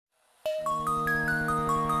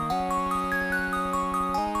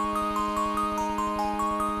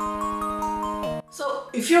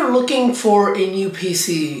if you're looking for a new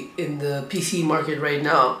PC in the PC market right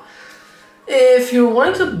now, if you're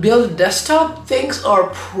wanting to build a desktop, things are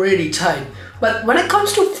pretty tight. But when it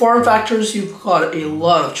comes to form factors, you've got a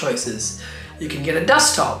lot of choices. You can get a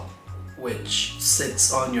desktop, which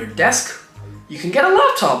sits on your desk. You can get a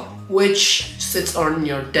laptop, which sits on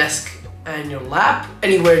your desk and your lap,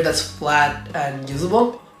 anywhere that's flat and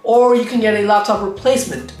usable. Or you can get a laptop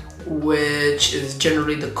replacement, which is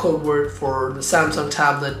generally the code word for the Samsung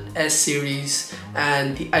tablet S series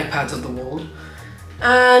and the iPads of the world.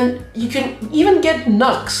 And you can even get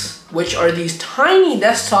NUCs, which are these tiny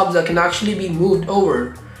desktops that can actually be moved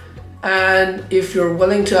over. And if you're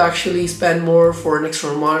willing to actually spend more for an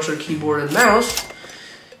external monitor, keyboard and mouse,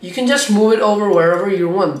 you can just move it over wherever you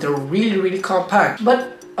want. They're really compact.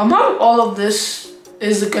 But among all of this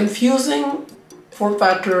is the confusing form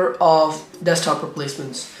factor of desktop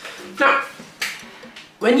replacements. Now,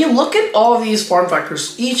 when you look at all of these form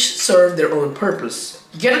factors, each serve their own purpose.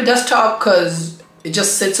 You get a desktop because it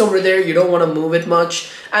just sits over there, you don't want to move it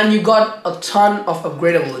much, and you got a ton of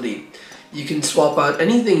upgradability. You can swap out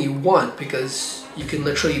anything you want because you can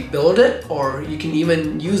literally build it, or you can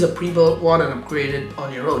even use a pre-built one and upgrade it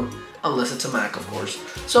on your own, unless it's a Mac, of course.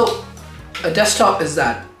 So a desktop is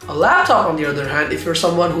that. A laptop, on the other hand, if you're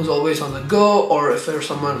someone who's always on the go, or if you're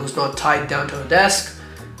someone who's not tied down to a desk,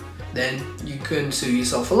 then you can sue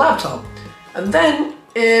yourself a laptop. And then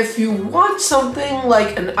if you want something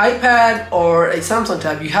like an iPad or a Samsung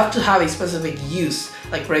tab, you have to have a specific use.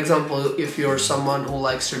 Like, for example, if you're someone who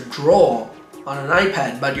likes to draw on an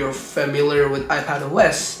iPad but you're familiar with iPad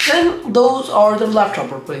OS, then those are the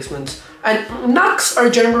laptop replacements. And NUCs are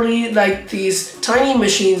generally like these tiny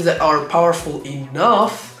machines that are powerful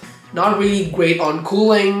enough, not really great on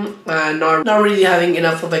cooling, and not really having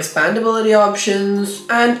enough of expandability options,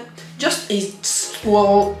 and just a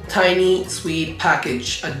small, tiny, sweet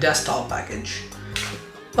package, a desktop package.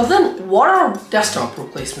 But then, what are desktop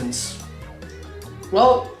replacements?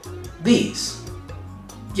 Well, these.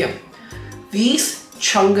 Yeah, these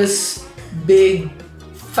chungus, big,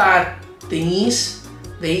 fat thingies,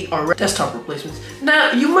 they are desktop replacements.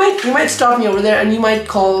 Now, you might stop me over there and you might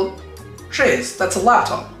call, Trace, that's a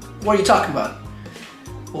laptop. What are you talking about?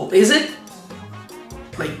 Well, is it?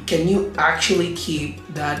 Like, can you actually keep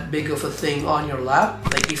that big of a thing on your lap?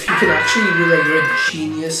 Like, if you can actually be like, you're a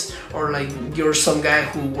genius, or like you're some guy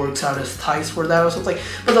who works out his thighs for that or something.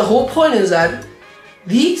 But the whole point is that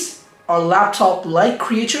these are laptop-like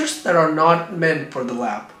creatures that are not meant for the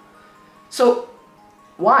lap. So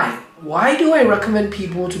why? Why do I recommend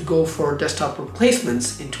people to go for desktop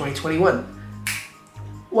replacements in 2021?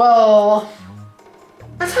 Well,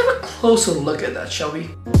 let's have a closer look at that, shall we?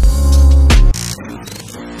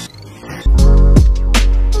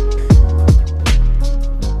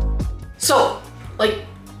 So, like,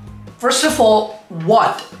 first of all,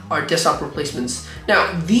 what are desktop replacements?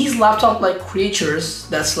 Now, these laptop-like creatures,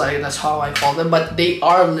 that's how I call them, but they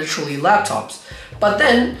are literally laptops. But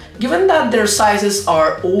then, given that their sizes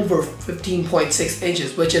are over 15.6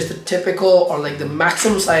 inches, which is the typical or like the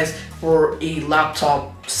maximum size for a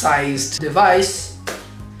laptop-sized device,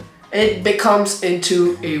 it becomes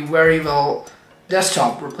into a very well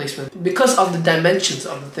desktop replacement because of the dimensions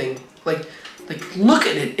of the thing. Like look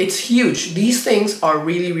at it, it's huge. These things are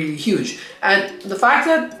really huge. And the fact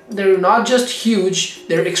that they're not just huge,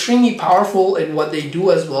 they're extremely powerful in what they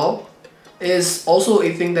do as well, is also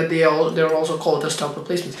a thing that they're also called desktop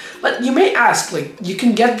replacements. But you may ask, like, you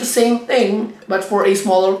can get the same thing but for a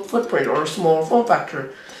smaller footprint or a smaller form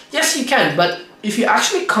factor. Yes, you can, but if you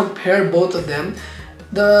actually compare both of them,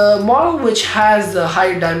 the model which has the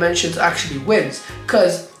higher dimensions actually wins.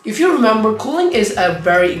 Because if you remember, cooling is a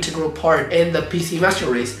very integral part in the PC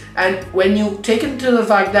master race, and when you take into the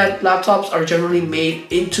fact that laptops are generally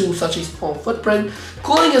made into such a small footprint,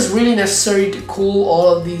 cooling is really necessary to cool all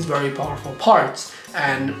of these very powerful parts.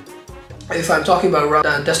 And if I'm talking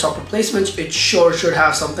about desktop replacements, it sure should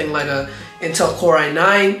have something like a Intel Core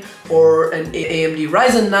i9 or an AMD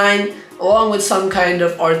Ryzen 9, along with some kind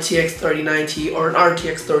of RTX 3090 or an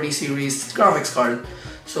RTX 30 series graphics card.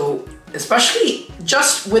 So especially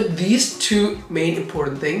just with these two main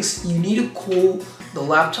important things, you need to cool the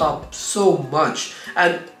laptop so much.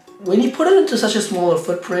 And when you put it into such a smaller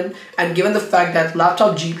footprint, and given the fact that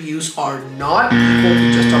laptop GPUs are not equal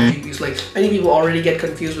to desktop GPUs, like many people already get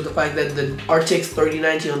confused with the fact that the RTX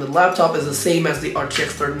 3090 on the laptop is the same as the RTX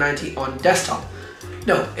 3090 on desktop.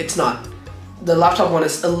 No, it's not. The laptop one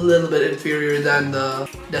is a little bit inferior than the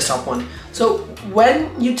desktop one. So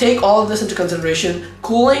when you take all of this into consideration,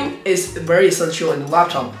 cooling is very essential in the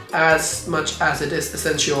laptop as much as it is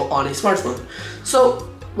essential on a smartphone. So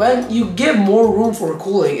when you give more room for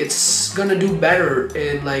cooling, it's gonna do better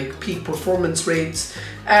in like peak performance rates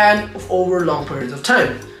and over long periods of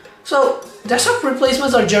time. So desktop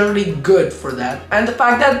replacements are generally good for that, and the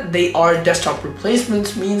fact that they are desktop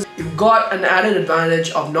replacements means you've got an added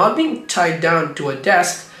advantage of not being tied down to a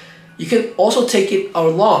desk. You can also take it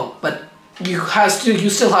along, but you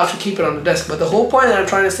still have to keep it on the desk. But the whole point that I'm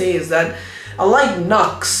trying to say is that unlike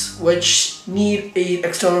NUCs, which need an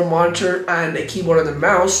external monitor and a keyboard and a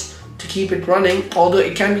mouse to keep it running, although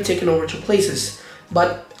it can be taken over to places,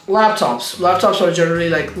 but laptops are generally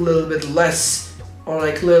like a little bit less, or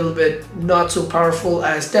like a little bit not so powerful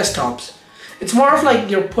as desktops. It's more of like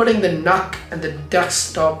you're putting the NUC and the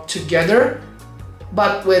desktop together,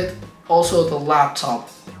 but with also the laptop,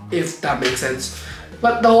 if that makes sense.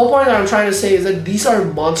 But the whole point that I'm trying to say is that these are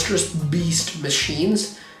monstrous beast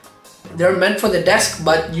machines. They're meant for the desk,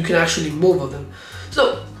 but you can actually move with them.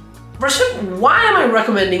 So, first, why am I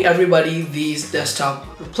recommending everybody these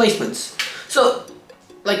desktop replacements? So,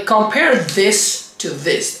 like, compare this to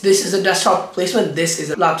this. This is a desktop replacement, this is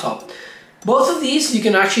a laptop. Both of these, you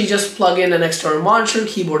can actually just plug in an external monitor,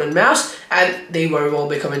 keyboard and mouse, and they very well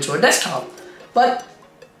become into a desktop. But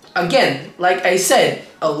again, like I said,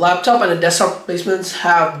 a laptop and a desktop replacements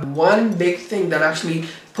have one big thing that actually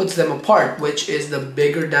puts them apart, which is the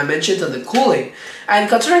bigger dimensions and the cooling. And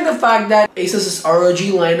considering the fact that Asus's ROG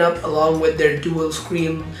lineup, along with their dual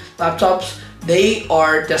screen laptops, they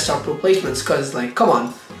are desktop replacements, because like, come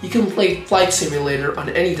on, you can play Flight Simulator on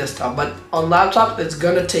any desktop, but on laptop it's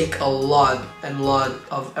gonna take a lot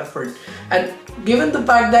of effort. And given the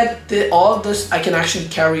fact that all of this I can actually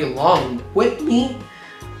carry along with me,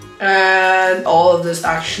 and all of this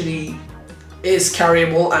actually is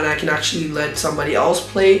carryable and I can actually let somebody else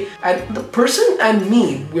play, and the person and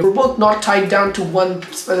me, we're both not tied down to one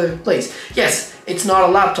specific place. Yes, it's not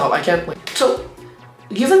a laptop, I can't play. So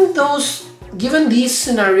given these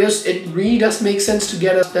scenarios, it really does make sense to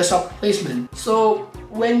get a desktop replacement. So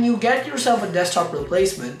when you get yourself a desktop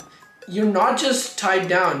replacement, you're not just tied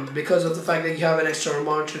down because of the fact that you have an external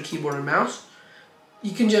monitor, keyboard and mouse.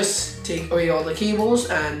 You can just take away all the cables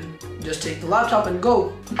and just take the laptop and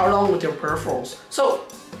go along with your peripherals. So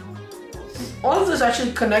all of this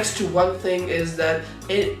actually connects to one thing, is that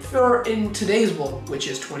if you're in today's world, which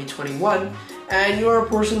is 2021, and you're a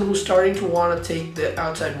person who's starting to want to take the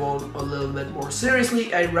outside world a little bit more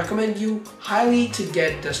seriously, I recommend you highly to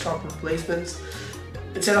get desktop replacements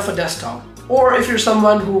instead of a desktop. Or if you're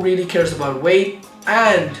someone who really cares about weight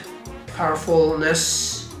and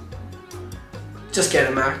powerfulness, just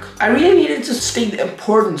get a Mac. I really needed to state the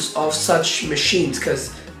importance of such machines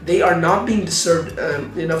because they are not being deserved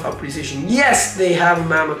enough appreciation. Yes, they have a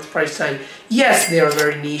mammoth price tag. Yes, they are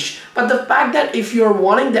very niche. But the fact that if you're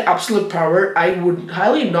wanting the absolute power, I would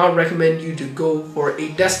highly not recommend you to go for a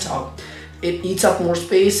desktop. It eats up more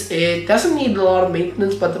space. It doesn't need a lot of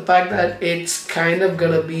maintenance, but the fact that it's kind of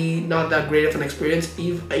gonna be not that great of an experience,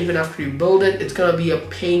 even after you build it, it's gonna be a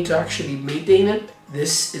pain to actually maintain it.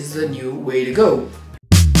 This is the new way to go.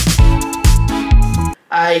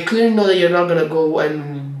 I clearly know that you're not gonna go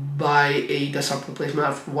and buy a desktop replacement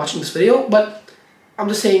after watching this video, but I'm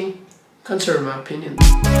just saying, consider my opinion.